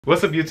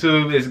What's up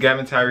YouTube, it's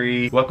Gavin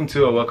Tyree. Welcome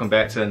to or welcome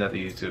back to another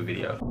YouTube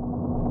video.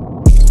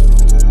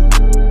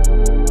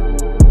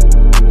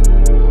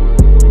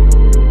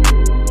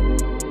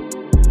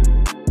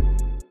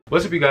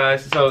 What's up you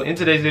guys? So in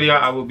today's video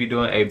I will be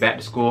doing a back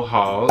to school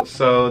haul.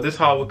 So this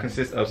haul will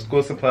consist of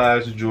school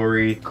supplies,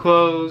 jewelry,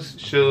 clothes,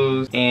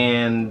 shoes,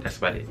 and that's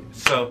about it.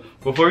 So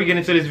before we get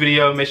into this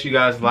video, make sure you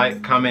guys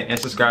like, comment, and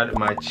subscribe to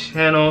my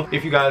channel.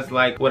 If you guys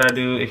like what I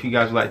do, if you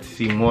guys would like to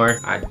see more,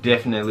 I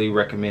definitely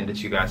recommend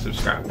that you guys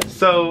subscribe.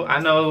 So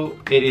I know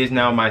it is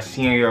now my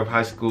senior year of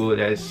high school.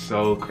 That is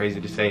so crazy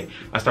to say.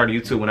 I started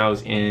YouTube when I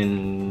was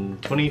in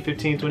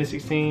 2015,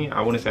 2016.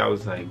 I want to say I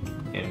was like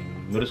in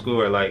middle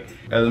school or like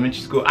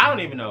elementary school. I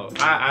don't even know.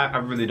 I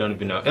really don't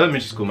even know.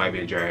 Elementary school might be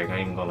a drag. I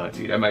ain't even gonna lie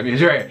to you. That might be a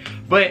drag.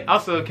 But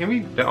also, can we,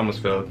 that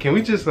almost fell. Can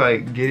we just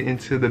like get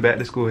into the back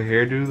to school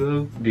hairdo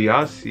though? Do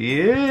y'all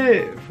see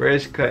it?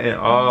 Fresh cut and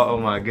all.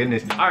 Oh my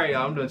goodness. All right,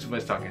 y'all, I'm doing too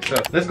much talking. So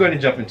let's go ahead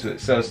and jump into it.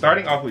 So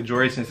starting off with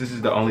jewelry, since this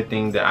is the only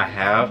thing that I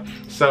have.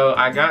 So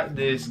I got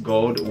this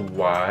gold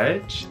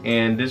watch,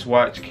 and this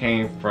watch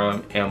came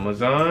from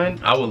Amazon.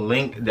 I will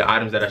link the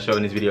items that I showed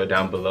in this video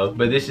down below.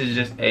 But this is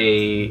just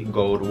a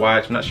gold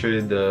watch. I'm not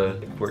sure the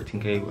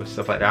 14K or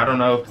stuff like that. I don't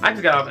know. I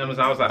just got off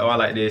Amazon. I was like, oh, I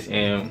like this,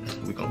 and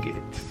we gonna get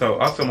it. So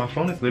also my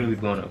phone is literally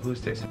blowing up.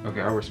 Who's texting?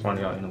 Okay, I'll respond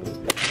to y'all in a little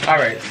bit. All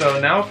right, so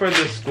now for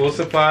the school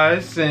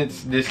supplies,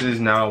 since this is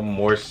now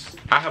more,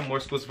 I have more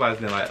school supplies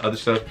than like other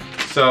stuff.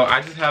 So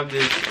I just have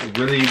this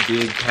really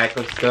big pack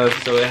of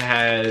stuff. So it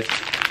has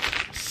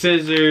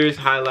scissors,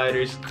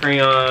 highlighters,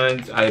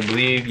 crayons, I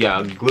believe,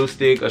 yeah, glue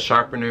stick, a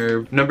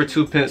sharpener, number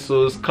 2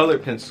 pencils,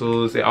 colored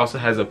pencils. It also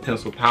has a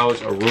pencil pouch,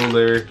 a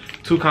ruler,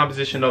 2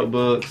 composition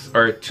notebooks,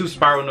 or 2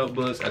 spiral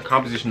notebooks, a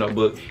composition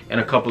notebook, and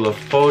a couple of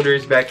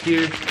folders back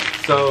here.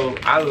 So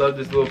I love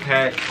this little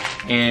pack,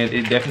 and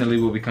it definitely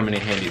will be coming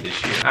in handy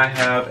this year. I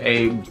have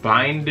a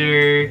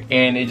binder,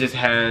 and it just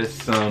has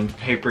some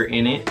paper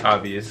in it,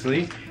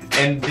 obviously.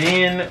 And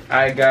then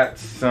I got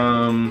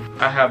some,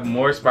 I have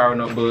more spiral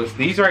notebooks.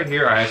 These right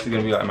here are actually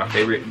gonna be like my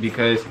favorite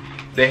because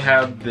they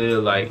have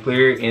the like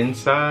clear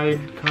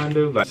inside kind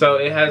of. Like, so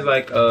it has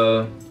like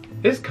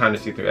it's kind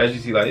of see-through. As you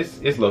see, like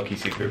it's low-key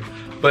see-through.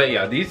 But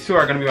yeah, these two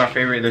are gonna be my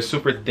favorite. They're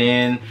super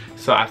thin,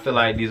 so I feel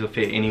like these will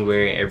fit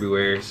anywhere and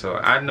everywhere. So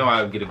I know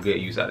I'll get a good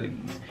use out of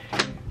these.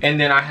 And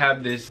then I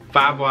have this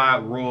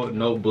 5-wide ruled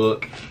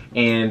notebook,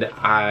 and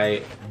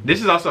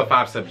this is also a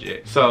 5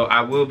 subject. So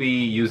I will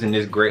be using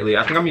this greatly. I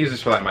think I'm gonna use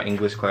this for like my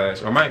English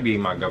class, or it might be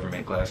my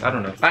government class, I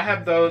don't know. I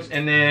have those,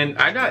 and then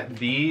I got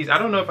these. I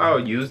don't know if I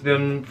would use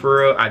them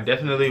for real. I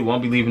definitely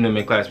won't be leaving them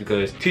in class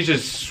because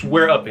teachers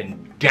swear up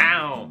and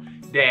down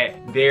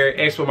that their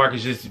expo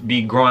markers just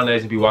be growing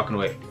legs and be walking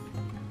away.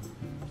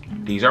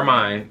 These are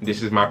mine.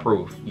 This is my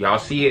proof. Y'all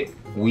see it,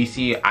 we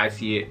see it, I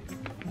see it,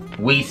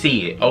 we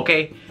see it,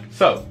 okay?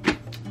 So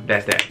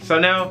that's that. So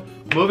now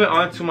moving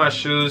on to my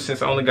shoes,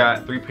 since I only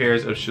got 3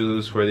 pairs of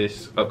shoes for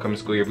this upcoming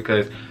school year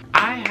because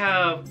I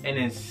have an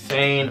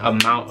insane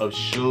amount of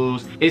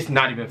shoes. It's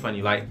not even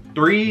funny. Like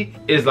 3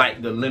 is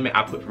like the limit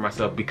I put for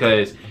myself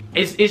because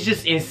it's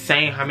just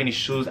insane how many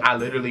shoes I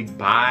literally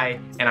buy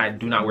and I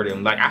do not wear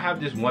them. Like I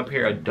have this 1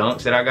 pair of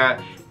Dunks that I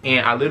got,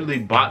 and I literally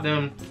bought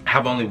them,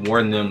 have only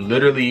worn them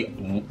literally,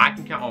 I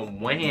can count on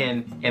one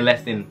hand in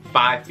less than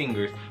 5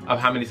 fingers of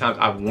how many times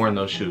I've worn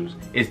those shoes.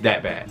 It's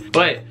that bad.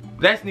 But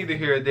that's neither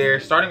here or there.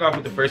 Starting off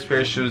with the first pair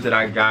of shoes that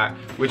I got,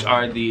 which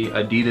are the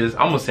Adidas,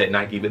 I almost said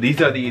Nike, but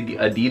these are the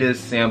Adidas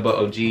Samba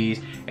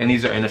OGs, and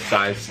these are in a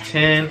size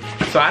 10.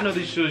 So I know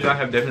these shoes y'all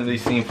have definitely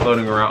seen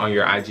floating around on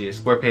your IG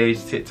Explore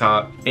page,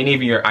 TikTok, and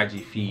even your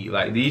IG feed.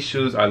 Like these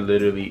shoes are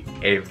literally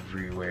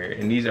everywhere,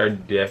 and these are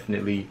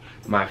definitely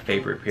my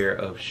favorite pair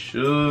of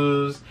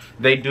shoes.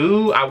 They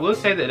do, I will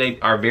say that they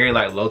are very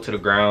like low to the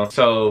ground.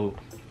 So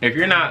if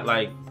you're not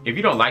like, if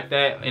you don't like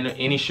that in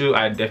any shoe,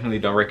 I definitely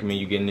don't recommend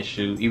you getting this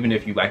shoe. Even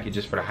if you like it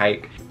just for the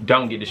hike,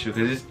 don't get the shoe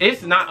because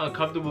it's not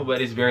uncomfortable,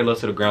 but it's very low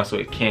to the ground, so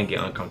it can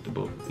get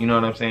uncomfortable. You know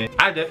what I'm saying?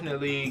 I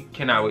definitely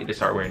cannot wait to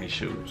start wearing these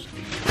shoes.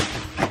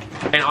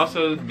 And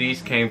also,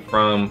 these came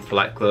from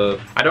Flight Club.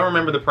 I don't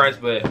remember the price,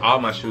 but all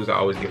my shoes I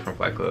always get from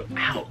Flight Club.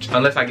 Ouch.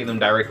 Unless I get them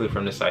directly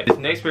from the site. This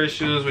next pair of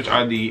shoes, which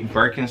are the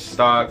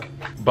Birkenstock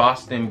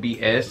Boston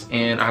BS,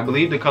 and I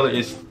believe the color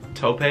is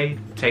taupe.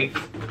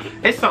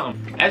 It's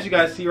something. As you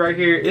guys see right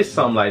here, it's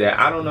something like that.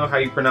 I don't know how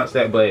you pronounce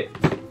that, but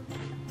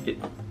it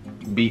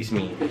beats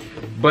me.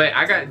 But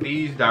I got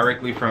these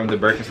directly from the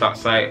Birkenstock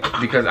site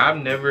because I've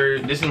never,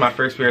 this is my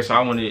first pair, so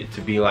I wanted it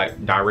to be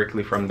like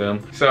directly from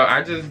them. So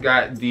I just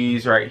got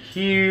these right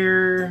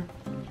here.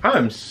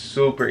 I'm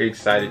super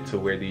excited to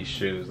wear these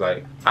shoes.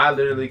 Like I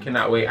literally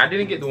cannot wait. I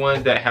didn't get the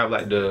ones that have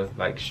like the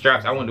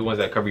straps. I wanted the ones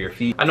that cover your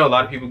feet. I know a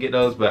lot of people get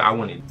those, but I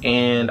wanted,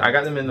 and I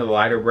got them in the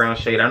lighter brown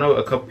shade. I know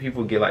a couple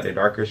people get like the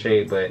darker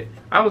shade, but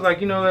I was like,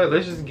 you know what,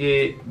 let's just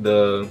get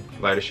the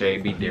lighter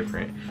shade, be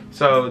different.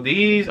 So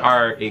these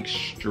are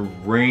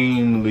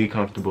extremely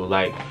comfortable.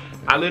 Like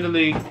I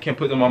literally can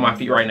put them on my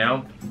feet right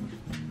now.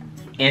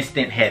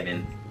 Instant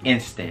heaven.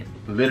 Instant.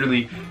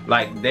 Literally,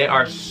 like they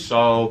are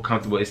so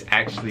comfortable. It's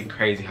actually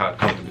crazy how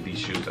comfortable these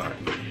shoes are.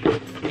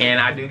 And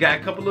I do got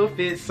a couple little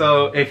fits,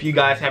 so if you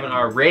guys haven't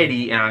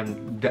already,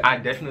 and I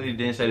definitely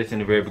didn't say this in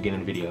the very beginning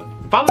of the video,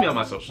 follow me on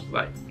my socials.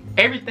 Like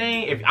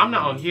everything, if I'm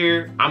not on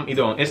here, I'm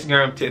either on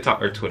Instagram,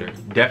 TikTok, or Twitter.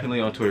 Definitely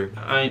on Twitter.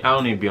 I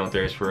don't even be on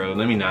Threads for real.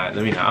 Let me not.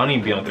 I don't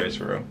even be on Threads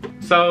for real.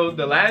 So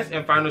the last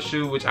and final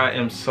shoe, which I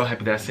am so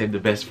happy that I saved the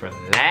best for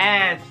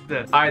last,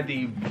 are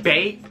the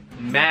Bape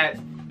Matte.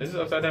 Is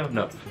this upside down?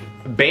 No.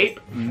 Bape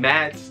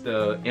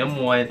Madsta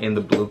M1 in the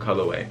blue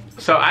colorway.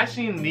 So I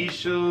seen these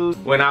shoes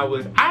when I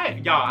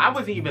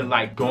wasn't even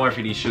like going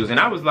for these shoes, and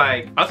I was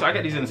like, also I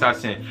got these in the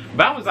size 10,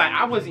 but I was like,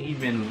 I wasn't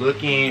even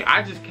looking.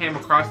 I just came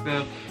across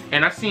them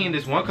and I seen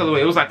this one colorway.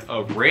 It was like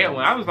a red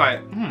one. I was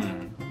like,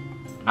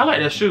 I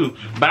like that shoe,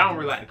 but I don't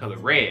really like the color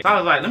red. So I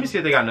was like, let me see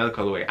if they got another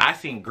colorway. I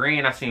seen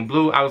green, I seen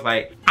blue. I was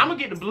like, I'm gonna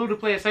get the blue to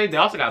play it safe. They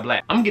also got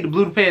black. I'm gonna get the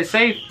blue to play it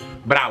safe,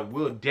 but I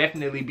will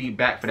definitely be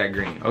back for that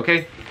green,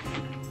 okay?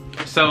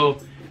 So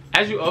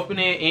as you open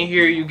it, in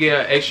here you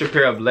get an extra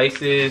pair of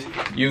laces.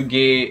 You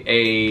get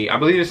I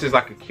believe this is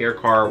like a care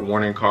card,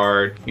 warning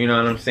card, you know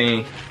what I'm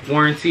saying,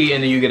 warranty,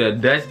 and then you get a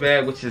dust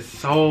bag, which is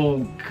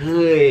so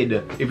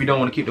good if you don't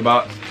want to keep the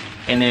box.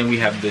 And then we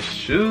have the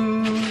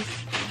shoes.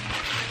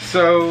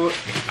 So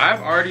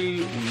I've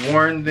already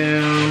worn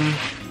them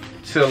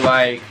to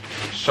like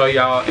show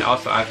y'all, and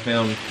also I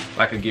filmed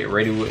like a get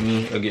ready with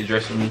me, or get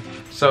dressed with me.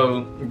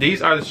 So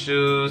these are the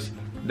shoes.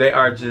 They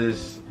are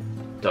just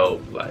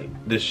dope. Like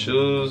the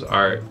shoes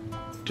are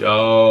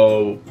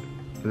dope.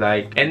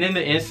 Like, and then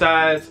the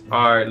insides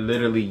are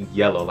literally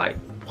yellow. Like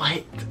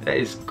what? That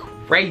is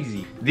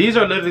crazy. These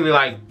are literally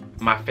like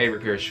my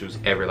favorite pair of shoes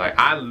ever. Like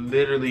I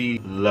literally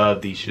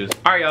love these shoes.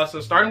 All right y'all,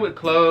 so starting with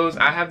clothes,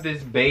 I have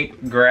this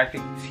Bape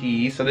graphic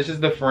tee. So this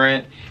is the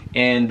front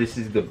and this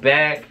is the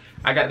back.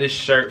 I got this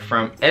shirt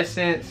from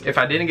SSENSE. If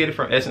I didn't get it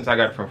from SSENSE, I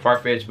got it from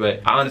Farfetch,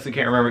 but I honestly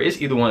can't remember. It's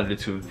either one of the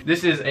two.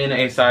 This is in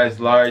a size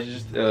large,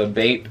 just a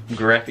Bape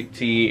graphic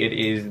tee. It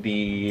is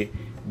the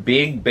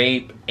Big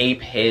Bape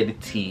Ape Head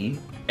tee.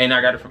 And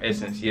I got it from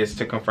SSENSE, yes,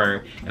 to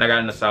confirm. And I got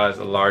it in a size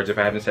large, if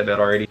I haven't said that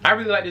already. I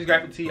really like this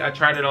graphic tee. I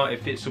tried it on,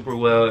 it fits super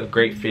well,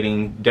 great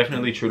fitting,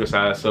 definitely true to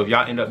size. So if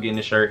y'all end up getting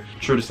the shirt,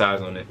 true to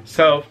size on it.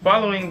 So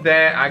following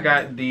that, I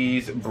got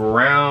these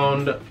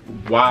brown,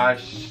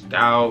 washed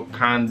out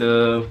kind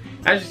of,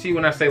 as you see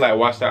when I say like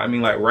washed out, I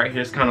mean like right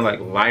here, it's kind of like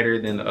lighter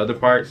than the other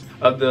parts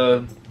of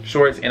the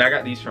shorts. And I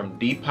got these from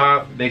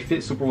Depop. They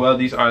fit super well.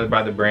 These are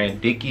by the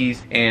brand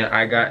Dickies. And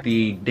I got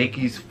the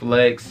Dickies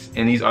Flex,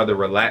 and these are the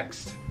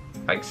relaxed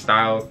like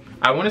style.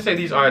 I want to say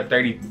these are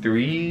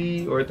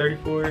 33 or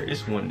 34.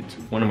 It's one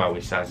of my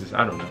waist sizes,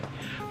 I don't know,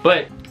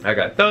 but I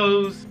got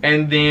those.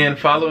 And then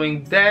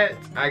following that,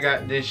 I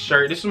got this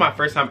shirt. This is my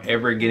first time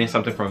ever getting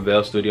something from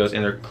Vale Studios,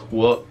 and their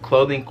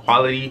clothing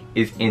quality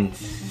is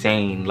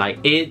insane. Like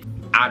it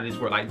out of this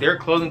world. Like their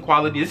clothing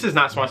quality, this is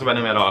not sponsored by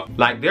them at all.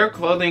 Like their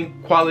clothing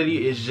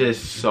quality is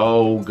just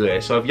so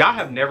good. So if y'all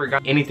have never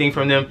got anything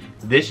from them,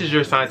 this is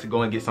your sign to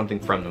go and get something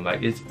from them.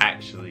 Like it's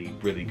actually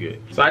really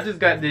good. So I just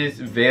got this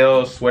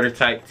Vale sweater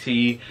type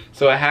tee.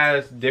 So it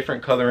has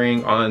different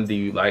coloring on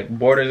the like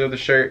borders of the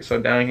shirt.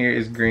 So down here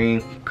is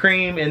green,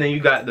 cream, and then you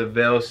got the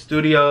Vale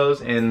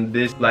Studios and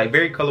this like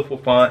very colorful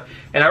font.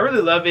 And I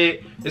really love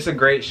it. It's a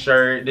great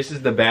shirt. This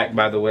is the back,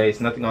 by the way.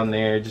 It's nothing on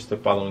there, just the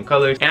following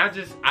colors. And I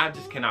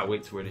just cannot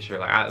wait to wear this shirt.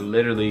 Like I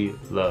literally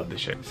love the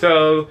shirt.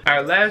 So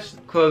our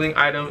last clothing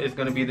item is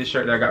gonna be the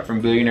shirt that I got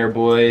from Billionaire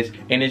Boys.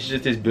 And it's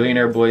just this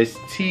Billionaire Boys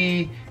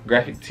tee,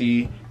 graphic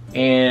tee.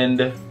 And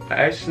I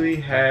actually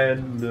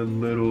had the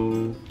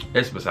little,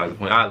 it's besides the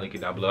point, I'll link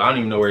it down below. I don't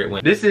even know where it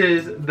went. This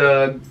is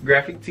the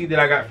graphic tee that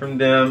I got from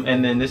them,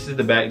 and then this is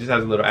the back, just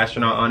has a little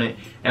astronaut on it.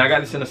 And I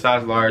got this in a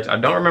size large. I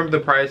don't remember the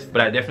price,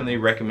 but I definitely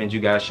recommend you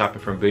guys shopping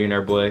from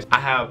Billionaire Boys. I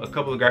have a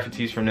couple of graphic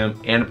tees from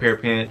them and a pair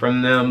of pants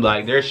from them.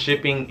 Like their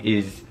shipping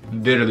is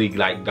literally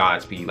like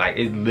Godspeed. Like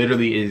it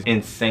literally is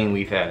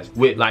insanely fast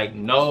with like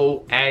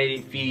no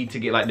added fee to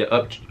get like the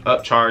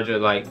upcharge or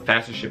like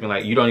faster shipping.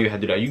 Like you don't even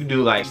have to do that. You can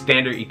do like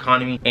standard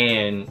economy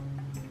and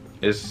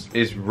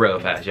it's real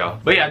fast,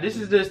 y'all. But yeah, this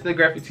is just the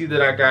graphic tee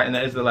that I got, and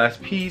that is the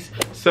last piece.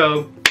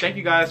 So thank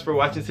you guys for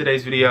watching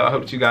today's video. I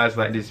hope that you guys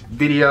like this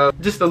video.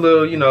 Just a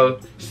little, you know,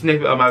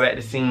 snippet of my back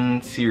to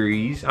scene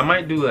series. I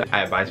might do an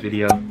advice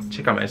video.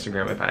 Check out my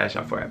Instagram if I ask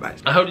y'all for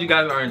advice. I hope you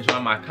guys are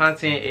enjoying my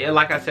content. And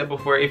like I said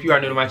before, if you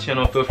are new to my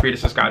channel, feel free to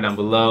subscribe down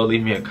below.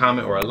 Leave me a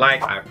comment or a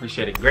like. I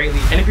appreciate it greatly.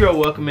 And if you're a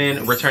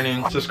welcoming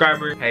returning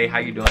subscriber, hey, how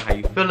you doing? How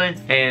you feeling?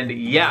 And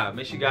yeah,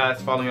 make sure you guys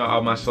follow me on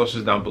all my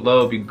socials down below.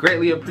 It'd be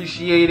greatly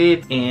appreciated.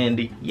 And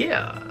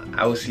yeah,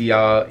 I will see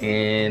y'all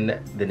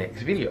in the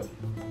next video.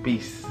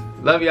 Peace.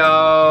 Love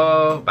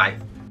y'all. Bye.